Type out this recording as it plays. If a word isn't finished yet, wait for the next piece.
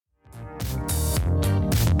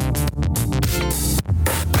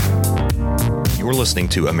You're listening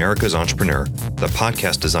to America's Entrepreneur, the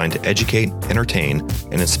podcast designed to educate, entertain,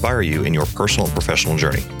 and inspire you in your personal and professional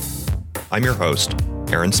journey. I'm your host,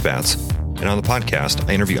 Aaron Spatz, and on the podcast,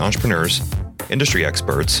 I interview entrepreneurs, industry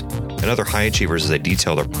experts, and other high achievers as they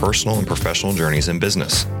detail their personal and professional journeys in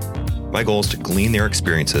business. My goal is to glean their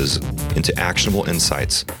experiences into actionable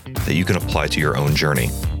insights that you can apply to your own journey.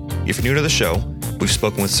 If you're new to the show, we've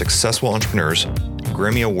spoken with successful entrepreneurs,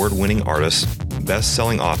 Grammy Award-winning artists,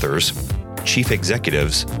 best-selling authors, chief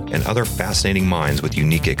executives, and other fascinating minds with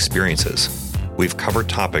unique experiences. We've covered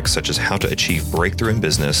topics such as how to achieve breakthrough in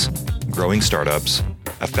business, growing startups,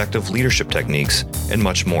 effective leadership techniques, and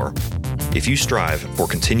much more. If you strive for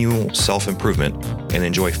continual self-improvement and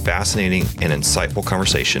enjoy fascinating and insightful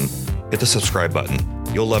conversation, hit the subscribe button.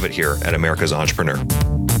 You'll love it here at America's Entrepreneur.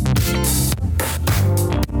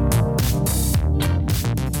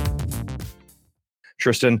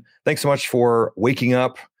 Tristan, thanks so much for waking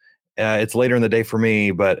up. It's later in the day for me,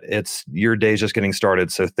 but your day's just getting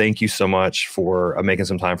started. So thank you so much for making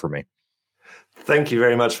some time for me. Thank you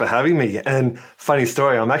very much for having me. And funny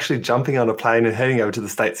story, I'm actually jumping on a plane and heading over to the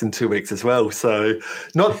States in 2 weeks as well. So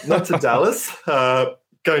not to Dallas,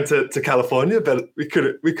 going to California, but we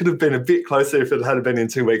could have been a bit closer if it had been in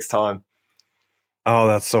 2 weeks' time. Oh,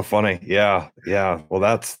 that's so funny. Yeah. Well,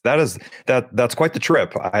 that's quite the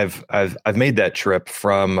trip. I've made that trip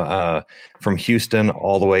from Houston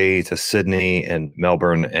all the way to Sydney and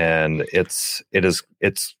Melbourne, and it's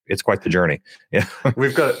quite the journey. Yeah.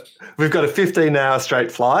 We've got a 15-hour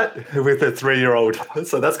straight flight with a 3-year-old,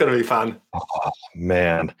 so that's going to be fun. Oh,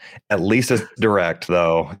 man, at least it's direct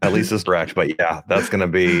though. At least it's direct, but yeah,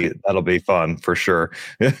 that'll be fun for sure.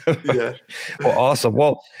 Yeah. Well, awesome.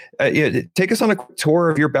 Well, take us on a tour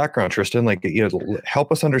of your background, Tristan.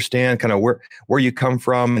 Help us understand kind of where you come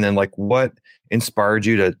from, and then what inspired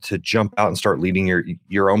you to jump out and start leading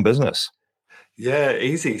your own business. Yeah,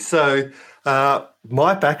 easy. So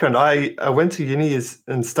my background, I went to uni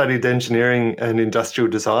and studied engineering and industrial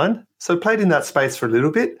design. So played in that space for a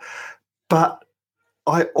little bit, but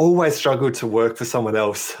I always struggled to work for someone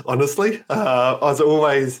else, honestly. I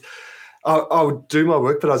would do my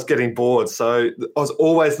work, but I was getting bored. So I was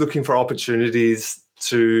always looking for opportunities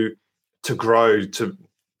to grow, to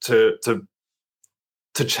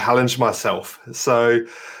challenge myself. So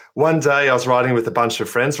one day I was riding with a bunch of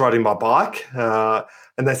friends, riding my bike,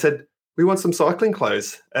 and they said, "We want some cycling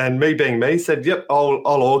clothes." And me being me said, "Yep, I'll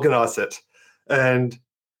organise it." And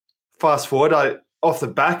fast forward, off the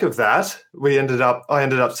back of that, I ended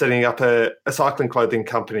up setting up a cycling clothing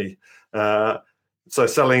company. So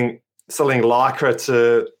selling Lycra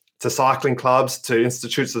to cycling clubs, to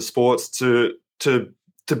institutes of sports, to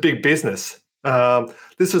big business.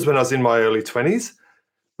 This was when I was in my early 20s.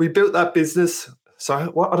 We built that business. So I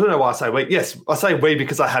don't know why I say we. Yes, I say we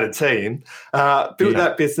because I had a team. Built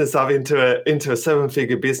that business up into a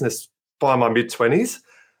 7-figure business by my mid-20s,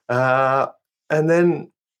 and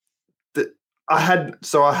then I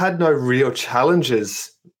had no real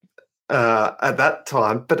challenges at that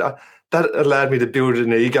time, but that allowed me to build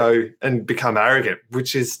an ego and become arrogant,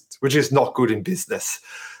 which is not good in business.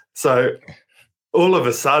 So all of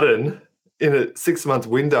a sudden, in a 6-month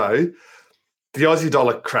window, the Aussie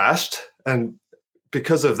dollar crashed, and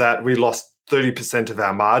because of that, we lost 30% of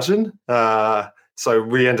our margin. So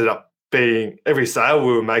we ended up every sale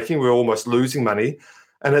we were making, we were almost losing money.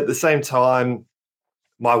 And at the same time,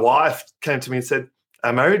 my wife came to me and said,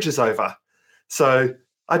 "Our marriage is over." So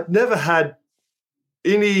I'd never had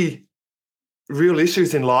any real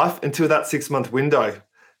issues in life until that 6-month window.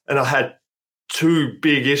 And I had 2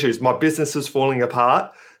 big issues. My business was falling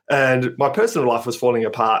apart and my personal life was falling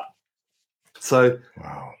apart. So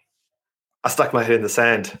wow. I stuck my head in the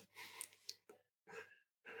sand.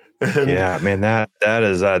 Yeah, man, that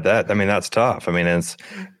is that. I mean, that's tough. I mean, it's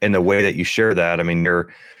in the way that you share that. I mean,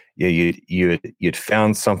 you'd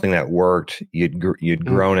found something that worked. You'd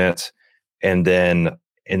grown it, and then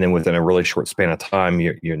within a really short span of time,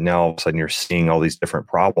 you're now all of a sudden you're seeing all these different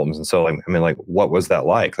problems. And so, what was that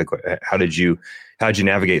like? How did you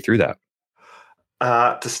navigate through that?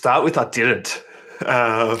 To start with, I didn't.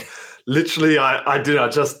 Literally, I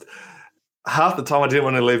didn't. Half the time I didn't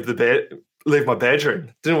want to leave my bedroom.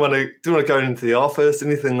 Didn't want to go into the office,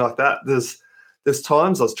 anything like that. There's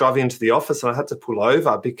times I was driving into the office and I had to pull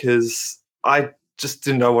over because I just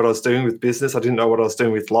didn't know what I was doing with business. I didn't know what I was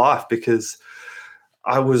doing with life because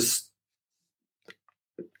I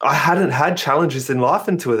hadn't had challenges in life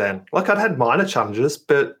until then. I'd had minor challenges,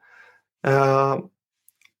 but I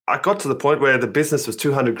got to the point where the business was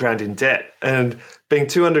 200 grand in debt, and being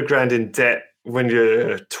 200 grand in debt when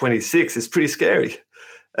you're 26 is pretty scary.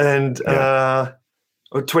 And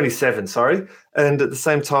or 27, sorry. And at the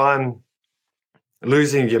same time,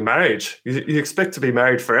 losing your marriage. You expect to be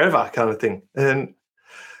married forever kind of thing. And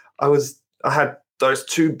I had those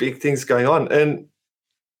two big things going on. And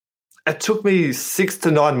it took me 6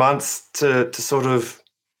 to 9 months to sort of,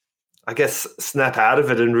 I guess, snap out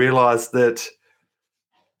of it and realize that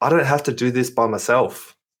I don't have to do this by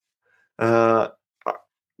myself. I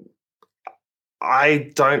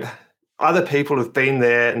don't, other people have been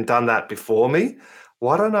there and done that before me.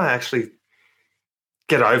 Why don't I actually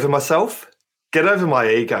get over myself, get over my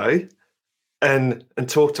ego, and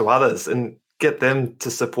talk to others and get them to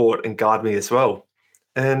support and guide me as well?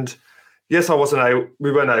 And yes,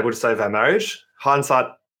 we weren't able to save our marriage. Hindsight,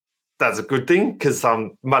 that's a good thing because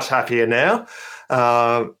I'm much happier now,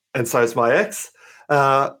 and so is my ex.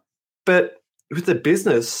 But with the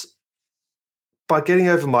business, by getting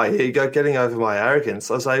over my ego, getting over my arrogance,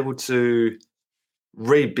 I was able to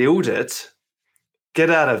rebuild it, get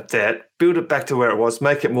out of debt, build it back to where it was,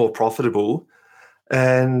 make it more profitable,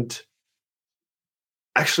 and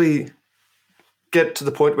actually get to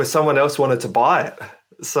the point where someone else wanted to buy it.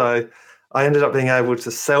 So I ended up being able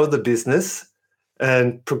to sell the business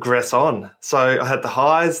and progress on. So I had the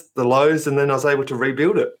highs, the lows, and then I was able to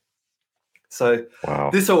rebuild it. So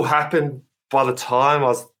This all happened by the time I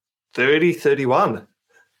was 30, 31.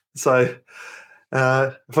 So if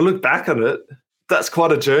I look back on it, that's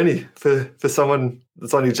quite a journey for someone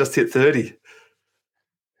that's only just hit 30.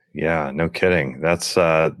 Yeah, no kidding. That's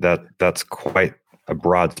quite a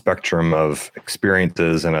broad spectrum of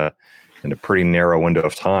experiences in a pretty narrow window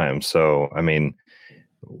of time. So, I mean,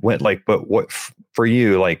 but what for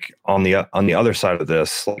you, like on the other side of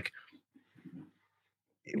this, like,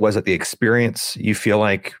 was it the experience you feel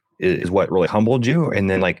like is what really humbled you? And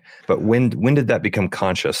then but when did that become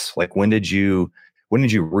conscious? Like, when did you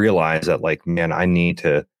realize that, like, man, I need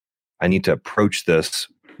to approach this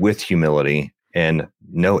with humility and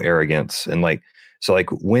no arrogance? And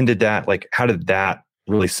when did that, how did that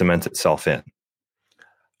really cement itself in?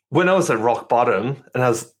 When I was at rock bottom and I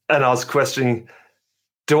was questioning,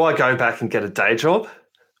 do I go back and get a day job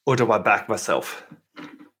or do I back myself?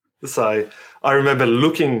 So I remember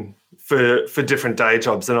looking for different day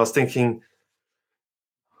jobs and I was thinking,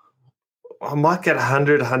 I might get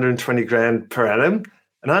 100, 120 grand per annum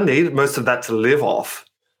and I need most of that to live off.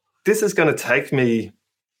 This is going to take me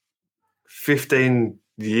 15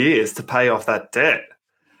 years to pay off that debt.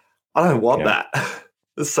 I don't want that.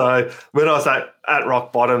 So when I was at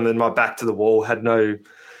rock bottom and my back to the wall, had no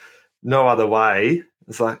other way,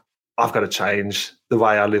 it's like, I've got to change the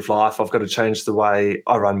way I live life. I've got to change the way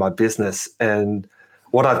I run my business. And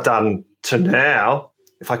what I've done to now,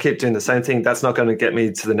 if I keep doing the same thing, that's not going to get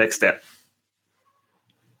me to the next step.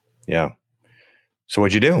 Yeah. So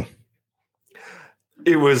what'd you do?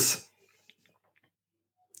 It was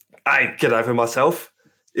A, get over myself.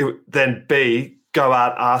 Then B, go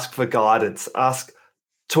out, ask for guidance,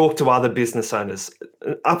 talk to other business owners.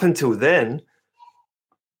 Up until then,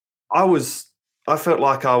 I felt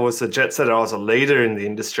like I was a jet setter. I was a leader in the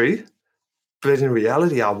industry, but in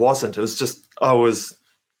reality, I wasn't. It was just I was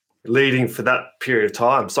leading for that period of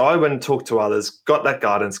time. So I went and talked to others, got that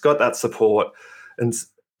guidance, got that support, and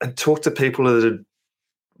talked to people that had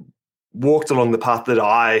walked along the path that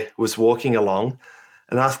I was walking along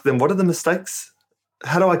and asked them, what are the mistakes?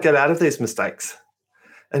 How do I get out of these mistakes?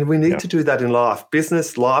 And we need to do that in life.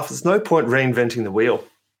 Business, life, there's no point reinventing the wheel.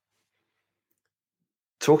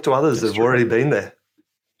 Talk to others that have already been there.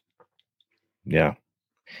 Yeah.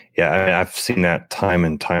 Yeah. I mean, I've seen that time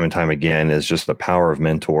and time again, is just the power of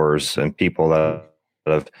mentors and people that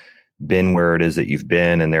have been where it is that you've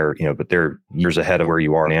been, and but they're years ahead of where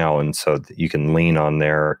you are now. And so you can lean on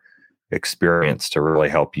their experience to really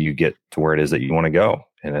help you get to where it is that you want to go.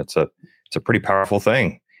 And it's a pretty powerful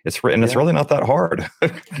thing. It's really not that hard.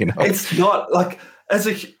 It's not, like,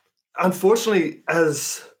 unfortunately,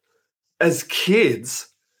 as kids,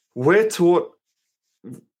 we're taught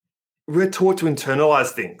to internalize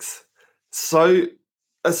things. So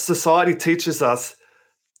as society teaches us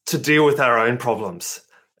to deal with our own problems,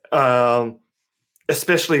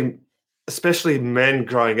 especially men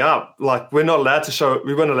growing up. Like, we weren't allowed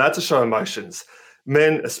to show emotions.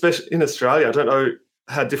 Men, especially in Australia, I don't know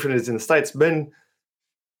how different it is in the States, men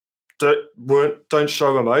don't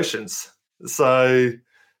show emotions. So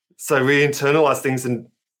we internalize things and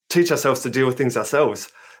teach ourselves to deal with things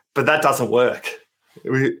ourselves, but that doesn't work.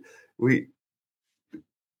 We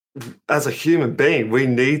as a human being, we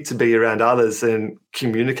need to be around others and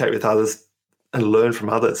communicate with others and learn from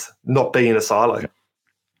others, not be in a silo.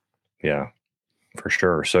 Yeah, for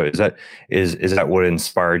sure. So is that what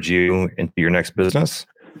inspired you into your next business?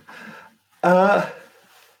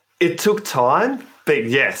 It took time, but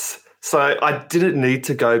yes. So I didn't need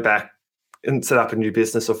to go back and set up a new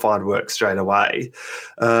business or find work straight away.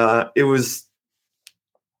 It was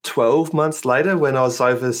 12 months later when I was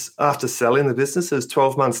after selling the business. It was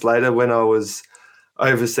 12 months later when I was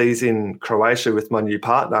overseas in Croatia with my new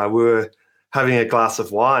partner. We were having a glass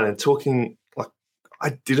of wine and talking, like,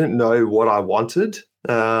 I didn't know what I wanted.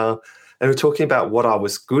 And we're talking about what I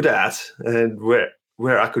was good at and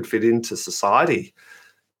where I could fit into society.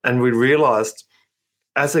 And we realized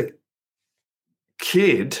as a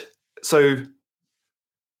kid, so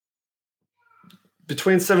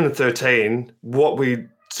between 7 and 13, what we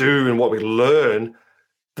do and what we learn,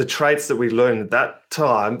 the traits that we learn at that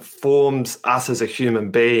time forms us as a human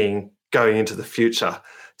being going into the future.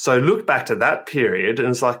 So look back to that period and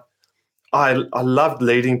it's like, I loved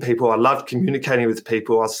leading people. I loved communicating with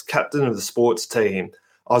people. I was captain of the sports team.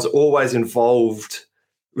 I was always involved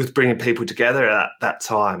with bringing people together at that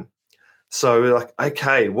time. So we're like,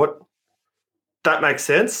 okay, that makes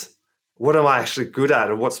sense. What am I actually good at?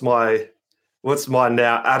 And what's my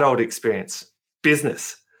now adult experience?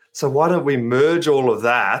 Business. So why don't we merge all of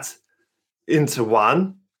that into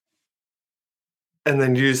one and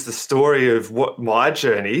then use the story of what my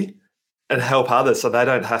journey and help others so they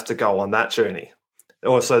don't have to go on that journey.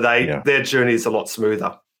 Or so their journey is a lot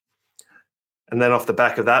smoother. And then off the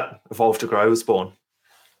back of that, Evolve to Grow was born.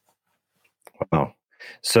 Wow.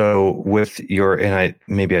 So with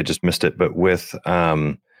maybe I just missed it, but with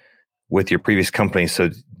your previous company, so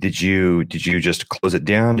did you just close it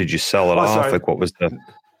down? Did you sell it off? Sorry. Like what was the?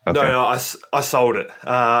 Okay. No, I sold it.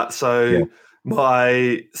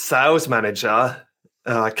 My sales manager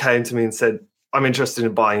came to me and said, I'm interested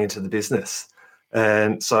in buying into the business.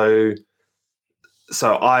 And so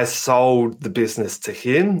I sold the business to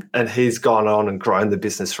him and he's gone on and grown the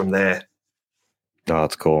business from there. Oh,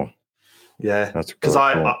 that's cool. Yeah. That's because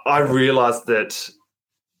cool. I realized that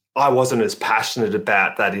I wasn't as passionate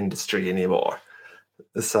about that industry anymore.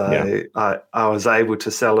 So I was able to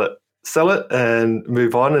sell it and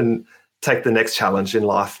move on and take the next challenge in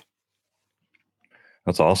life.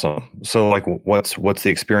 That's awesome. So like what's the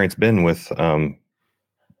experience been with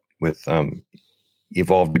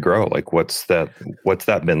Evolve to Grow? Like what's that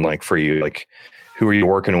been like for you? Like who are you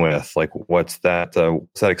working with? Like what's that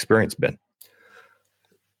experience been?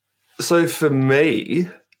 So for me,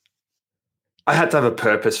 I had to have a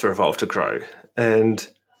purpose for Evolve to Grow. And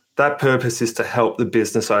that purpose is to help the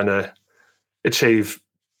business owner achieve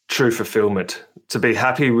true fulfillment, to be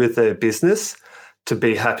happy with their business, to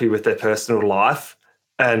be happy with their personal life,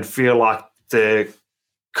 and feel like they're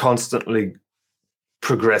constantly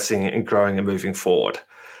progressing and growing and moving forward.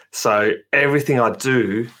 So everything I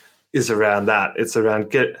do is around that. It's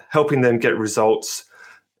around helping them get results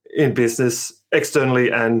in business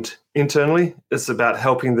externally and internally. It's about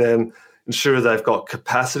helping them ensure they've got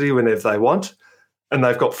capacity whenever they want and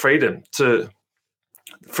they've got freedom to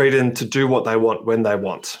do what they want when they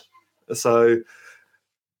want. So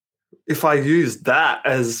if I use that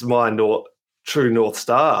as my true North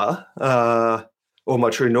Star or my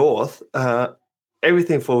true North,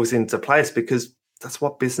 everything falls into place because that's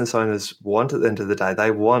what business owners want at the end of the day.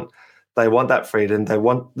 They want that freedom. They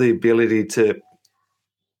want the ability to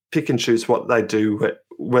pick and choose what they do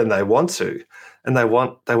when they want to, and they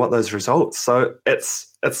want those results. So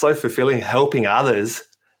it's so fulfilling helping others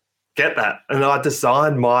get that. And I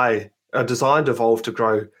designed Evolve to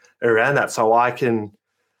Grow around that so I can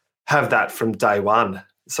have that from day one.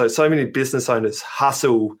 So many business owners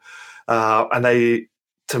hustle and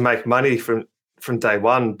to make money from day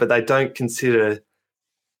one, but they don't consider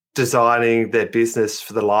designing their business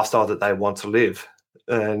for the lifestyle that they want to live.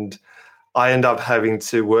 And I end up having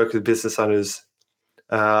to work with business owners.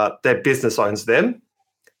 Their business owns them,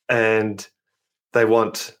 and they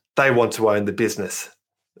want to own the business.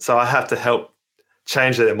 So I have to help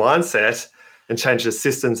change their mindset and change the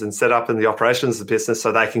systems and set up in the operations of the business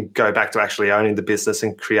so they can go back to actually owning the business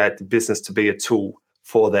and create the business to be a tool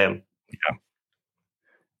for them.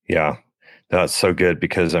 Yeah, that's so good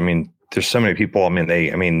because there's so many people.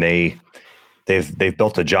 They've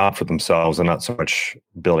built a job for themselves and not so much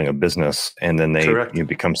building a business, and then they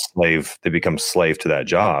become slave. They become slave to that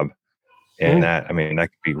job, and that could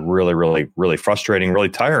be really, really, really frustrating, really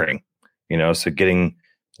tiring. So getting,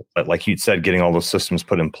 like you said, getting all those systems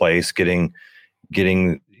put in place, getting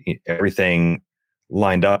everything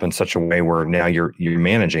lined up in such a way where now you're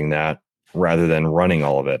managing that rather than running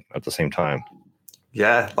all of it at the same time.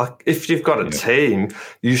 Yeah, like if you've got a team,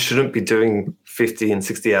 you shouldn't be doing 50 and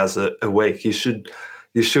 60 hours a week. You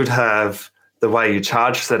should have the way you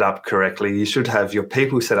charge set up correctly. You should have your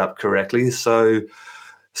people set up correctly. So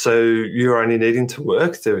So you're only needing to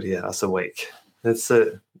work 30 hours a week.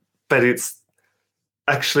 But it's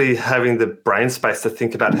actually having the brain space to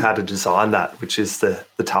think about how to design that, which is the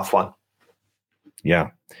tough one.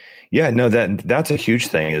 Yeah. Yeah, no, that's a huge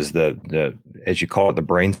thing, is the as you call it, the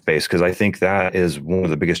brain space, because I think that is one of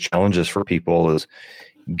the biggest challenges for people, is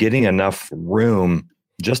getting enough room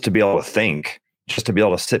just to be able to think, just to be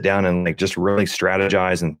able to sit down and like just really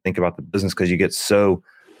strategize and think about the business, because you get so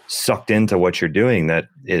sucked into what you're doing that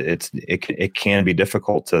it can be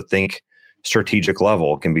difficult to think strategic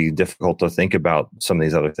level. It can be difficult to think about some of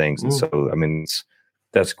these other things. And so, I mean,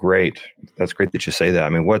 that's great. That's great that you say that. I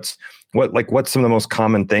mean, what's some of the most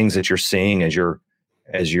common things that you're seeing as you're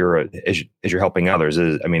helping others?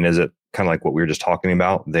 Is it kind of like what we were just talking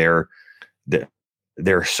about? They're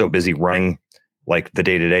so busy running like the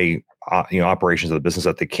day-to-day operations of the business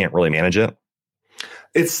that they can't really manage it.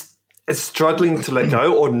 It's struggling to let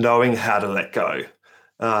go, or knowing how to let go.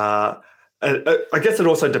 I guess it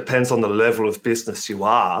also depends on the level of business you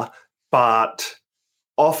are, but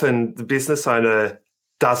often the business owner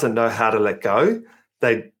doesn't know how to let go.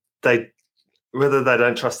 They whether they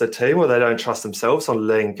don't trust their team or they don't trust themselves on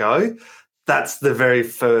letting go, that's the very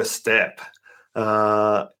first step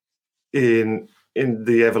in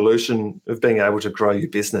the evolution of being able to grow your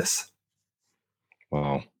business.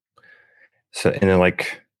 Wow. So, and then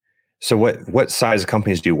so what size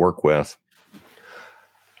companies do you work with?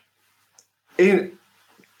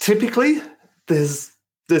 Typically, there's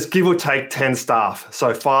give or take 10 staff,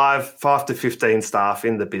 so 5 to 15 staff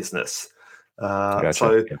in the business. Gotcha.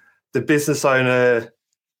 So the business owner,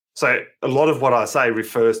 so a lot of what I say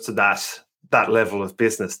refers to that level of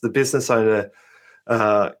business. The business owner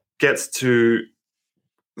gets to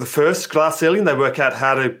the first glass ceiling, they work out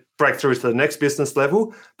how to break through to the next business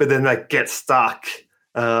level, but then they get stuck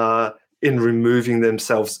in removing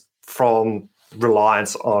themselves from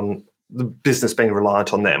reliance on the business being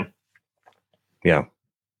reliant on them. Yeah.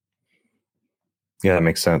 Yeah, that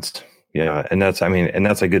makes sense. Yeah. And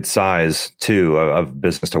that's a good size too of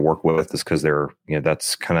business to work with, is because they're,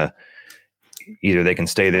 that's kind of, either they can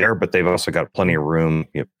stay there, but they've also got plenty of room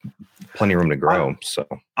to grow. So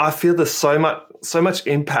I feel there's so much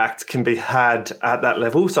impact can be had at that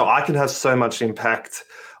level. So I can have so much impact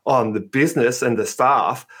on the business and the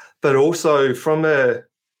staff, but also from the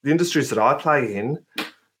industries that I play in,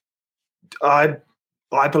 I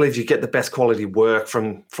believe you get the best quality work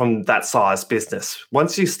from that size business.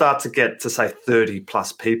 Once you start to get to, say, 30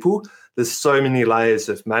 plus people, there's so many layers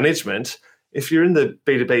of management. If you're in the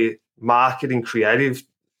B2B marketing, creative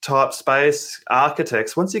type space,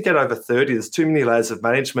 architects, once you get over 30, there's too many layers of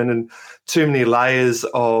management and too many layers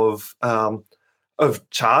of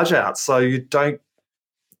charge out. So you don't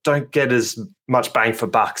get as much bang for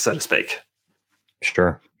buck, so to speak.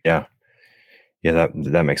 Sure. Yeah. Yeah,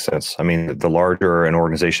 that makes sense. I mean, the larger an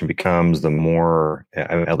organization becomes, the more,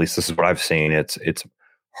 at least this is what I've seen, it's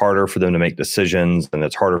harder for them to make decisions, and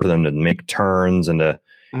it's harder for them to make turns and to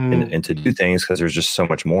do things, because there's just so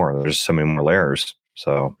much more. There's so many more layers.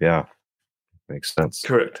 So yeah, makes sense.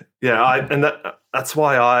 Correct. Yeah, that's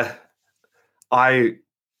why I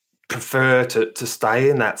prefer to stay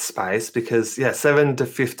in that space, because 7 to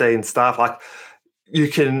 15 staff, like, you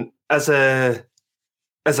can, as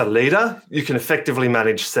a leader, you can effectively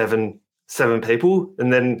manage seven people.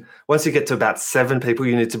 And then once you get to about 7 people,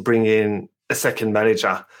 you need to bring in a second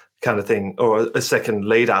manager kind of thing, or a second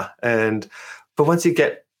leader. But once you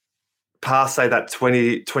get past, say, that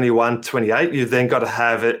 20, 21, 28, you've then got to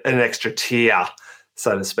have an extra tier,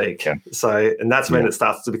 so to speak. Yeah. So, and that's when it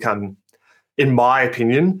starts to become, in my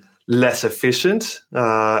opinion, less efficient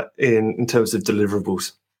in terms of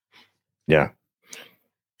deliverables. Yeah.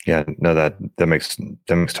 Yeah, no, that makes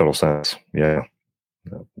total sense. Yeah,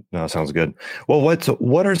 no, sounds good. Well,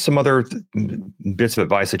 what are some other bits of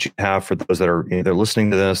advice that you have for those that are they're listening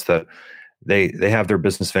to this, that they have their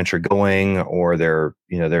business venture going, or they're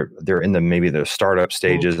in maybe the startup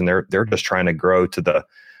stages, and they're just trying to grow to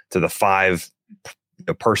the 5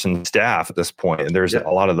 person staff at this point. And there's a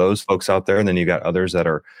lot of those folks out there, and then you got others that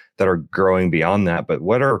are growing beyond that. But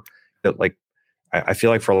what are, like, I feel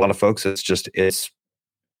like for a lot of folks, it's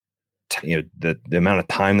the amount of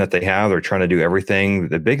time that they have. They're trying to do everything.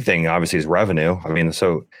 The big thing obviously is revenue. I mean,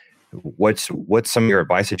 so what's some of your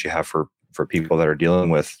advice that you have for people that are dealing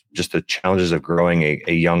with just the challenges of growing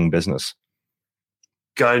a young business?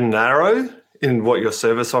 Go narrow in what your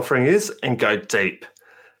service offering is, and go deep.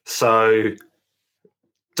 So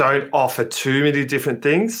don't offer too many different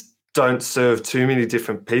things. Don't serve too many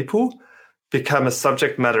different people. Become a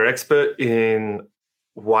subject matter expert in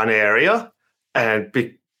one area, and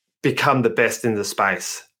become the best in the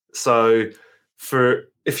space. So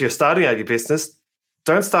if you're starting out your business,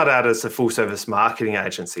 don't start out as a full service marketing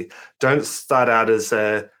agency. Don't start out as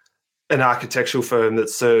an architectural firm that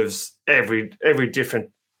serves every different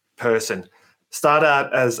person. Start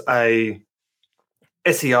out as a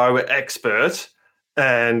SEO expert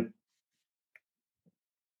and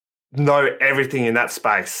know everything in that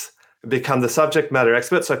space. Become the subject matter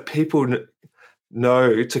expert so people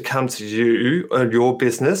know to come to you and your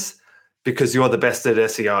business because you're the best at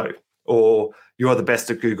SEO, or you're the best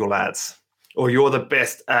at Google Ads, or you're the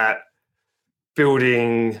best at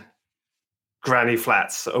building granny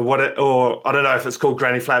flats, or I don't know if it's called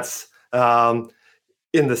granny flats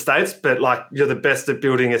in the States, but like you're the best at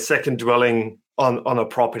building a second dwelling on a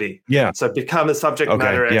property. Yeah. So become a subject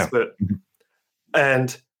matter expert.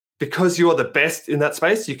 And because you're the best in that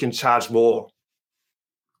space, you can charge more.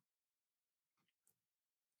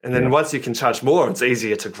 And then once you can charge more, it's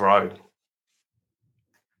easier to grow.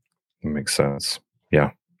 Makes sense. Yeah.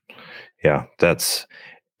 Yeah.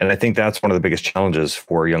 And I think that's one of the biggest challenges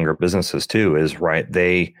for younger businesses too, is right.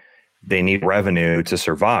 They need revenue to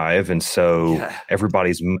survive. And so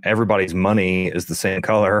everybody's money is the same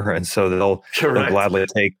color. And so they'll gladly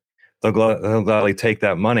take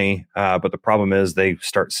that money. But the problem is they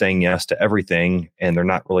start saying yes to everything and they're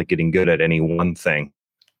not really getting good at any one thing.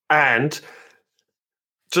 And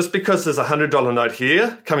just because there's a $100 note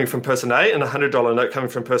here coming from person A and a $100 note coming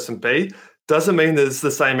from person B doesn't mean there's the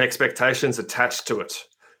same expectations attached to it.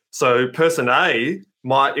 So person A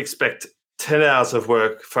might expect 10 hours of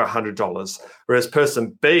work for $100, whereas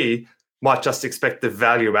person B might just expect the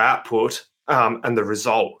value output and the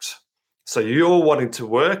result. So you're wanting to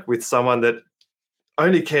work with someone that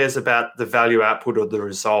only cares about the value output or the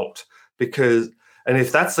result, if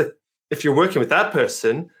you're working with that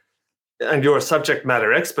person and you're a subject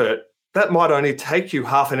matter expert, that might only take you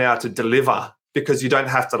half an hour to deliver because you don't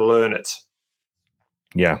have to learn it.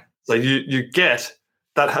 Yeah. So you get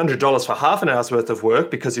that $100 for half an hour's worth of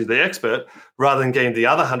work because you're the expert, rather than getting the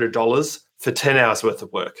other $100 for 10 hours worth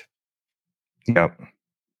of work. Yep.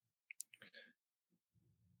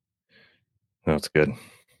 That's good.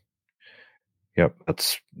 Yep.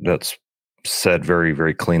 That's said very,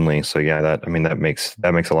 very cleanly. So yeah, that makes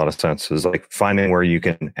a lot of sense. Is like finding where you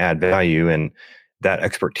can add value, and that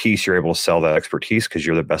expertise, you're able to sell that expertise because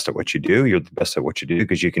you're the best at what you do. You're the best at what you do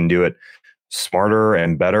because you can do it smarter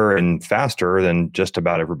and better and faster than just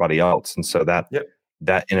about everybody else. And so that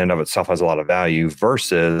in and of itself has a lot of value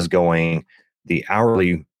versus going the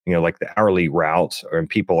hourly, like the hourly route, and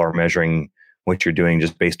people are measuring what you're doing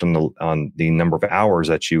just based on the number of hours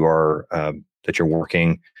that you're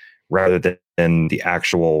working, rather than the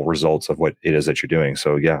actual results of what it is that you're doing.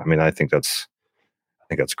 So yeah, I think that's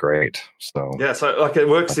great. So yeah, so like it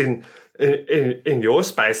works in your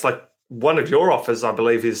space. Like one of your offers, I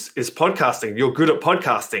believe, is podcasting. You're good at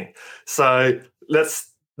podcasting, so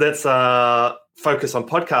let's focus on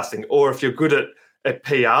podcasting. Or if you're good at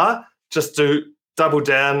PR, just double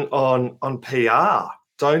down on PR.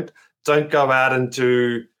 Don't go out and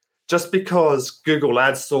do, just because Google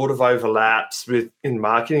Ads sort of overlaps in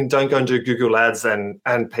marketing, don't go and do Google Ads and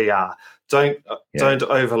PR. Don't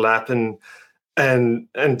overlap and do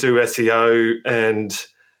SEO and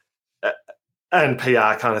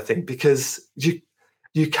PR kind of thing, because you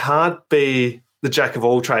can't be the jack of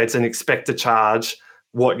all trades and expect to charge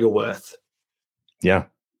what you're worth. Yeah.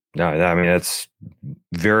 No, that's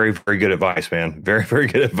very, very good advice, man. Very, very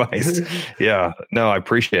good advice. Yeah. No, I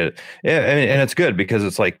appreciate it. Yeah. And it's good because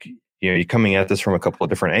it's like, you're coming at this from a couple of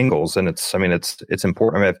different angles, and it's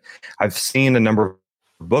important. I've seen a number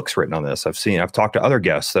of books written on this. I've talked to other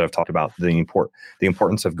guests that have talked about the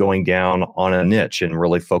importance of going down on a niche and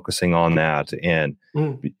really focusing on that, and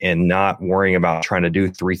not worrying about trying to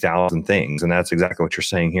do 3,000 things. And that's exactly what you're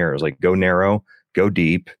saying here, is like, go narrow, go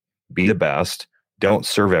deep, be the best, don't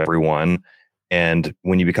serve everyone. And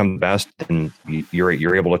when you become the best, then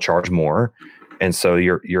you're able to charge more. And so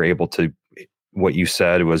you're able to, what you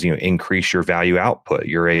said was, increase your value output.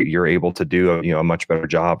 You're able to do a much better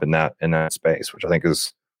job in that space, which I think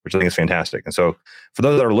is fantastic. And so for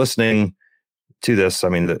those that are listening to this,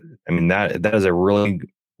 that is a really,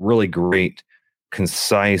 really great,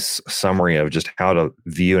 concise summary of just how to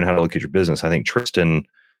view and how to look at your business. I think Tristan,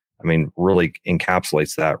 really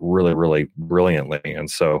encapsulates that really, really brilliantly.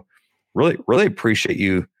 And so really, really appreciate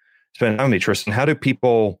you spending time with me, Tristan. How do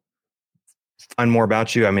people find more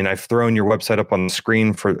about you? I've thrown your website up on the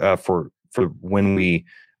screen for when we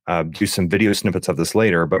do some video snippets of this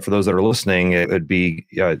later. But for those that are listening, it would be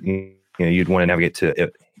you'd want to navigate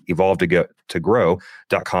to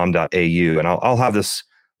evolve2grow.com.au, and I'll have this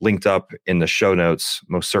linked up in the show notes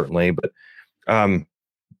most certainly. But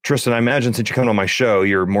Tristan, I imagine since you come on my show,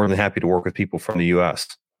 you're more than happy to work with people from the US.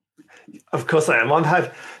 Of course I am.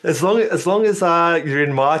 As long as you're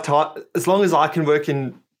in my time, as long as I can work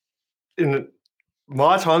in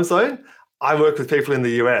my time zone, I work with people in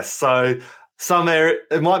the US. So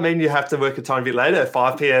it might mean you have to work a time a bit later,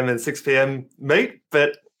 5 p.m. and 6 p.m. meet.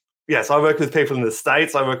 But yes, I work with people in the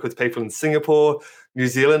States. I work with people in Singapore, New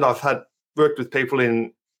Zealand. I've worked with people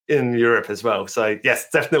in Europe as well. So yes,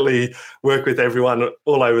 definitely work with everyone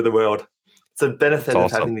all over the world. It's a benefit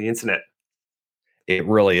of having the internet. It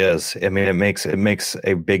really is. I mean, it makes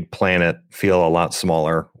a big planet feel a lot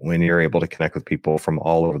smaller when you're able to connect with people from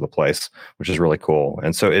all over the place, which is really cool.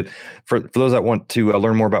 And so for those that want to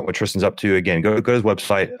learn more about what Tristan's up to, again, go to his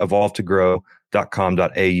website,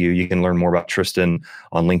 evolvetogrow.com.au. You can learn more about Tristan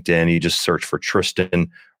on LinkedIn. You just search for Tristan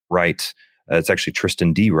Wright. It's actually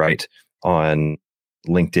Tristan D. Wright on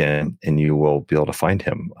LinkedIn, and you will be able to find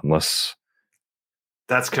him unless...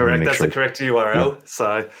 That's correct. That's the correct URL. Yeah.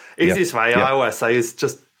 So easiest way I always say is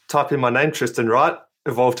just type in my name, Tristan Wright,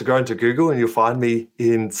 Evolve to Grow into Google, and you'll find me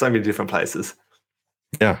in so many different places.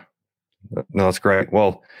 Yeah. No, that's great.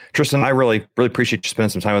 Well, Tristan, I really, really appreciate you spending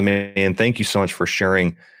some time with me, and thank you so much for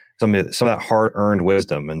sharing some of that hard-earned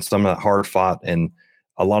wisdom and some of that hard-fought and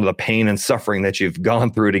a lot of the pain and suffering that you've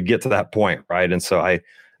gone through to get to that point, right? And so I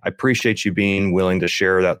appreciate you being willing to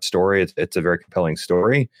share that story. It's a very compelling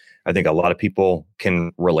story. I think a lot of people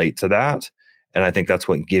can relate to that. And I think that's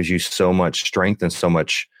what gives you so much strength and so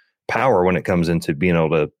much power when it comes into being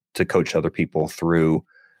able to coach other people through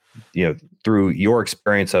your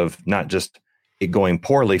experience of not just it going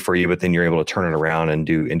poorly for you, but then you're able to turn it around and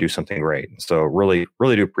do something great. So really,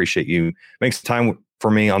 really do appreciate you making some time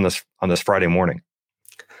for me on this Friday morning.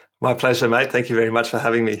 My pleasure, mate. Thank you very much for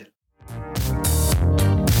having me.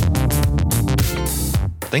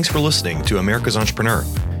 Thanks for listening to America's Entrepreneur.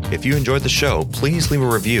 If you enjoyed the show, please leave a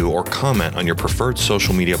review or comment on your preferred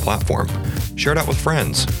social media platform. Share it out with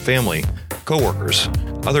friends, family, coworkers,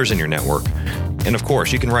 others in your network. And of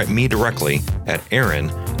course, you can write me directly at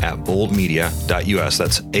aaron@boldmedia.us.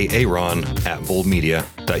 That's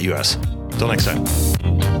aaron@boldmedia.us. Until next time.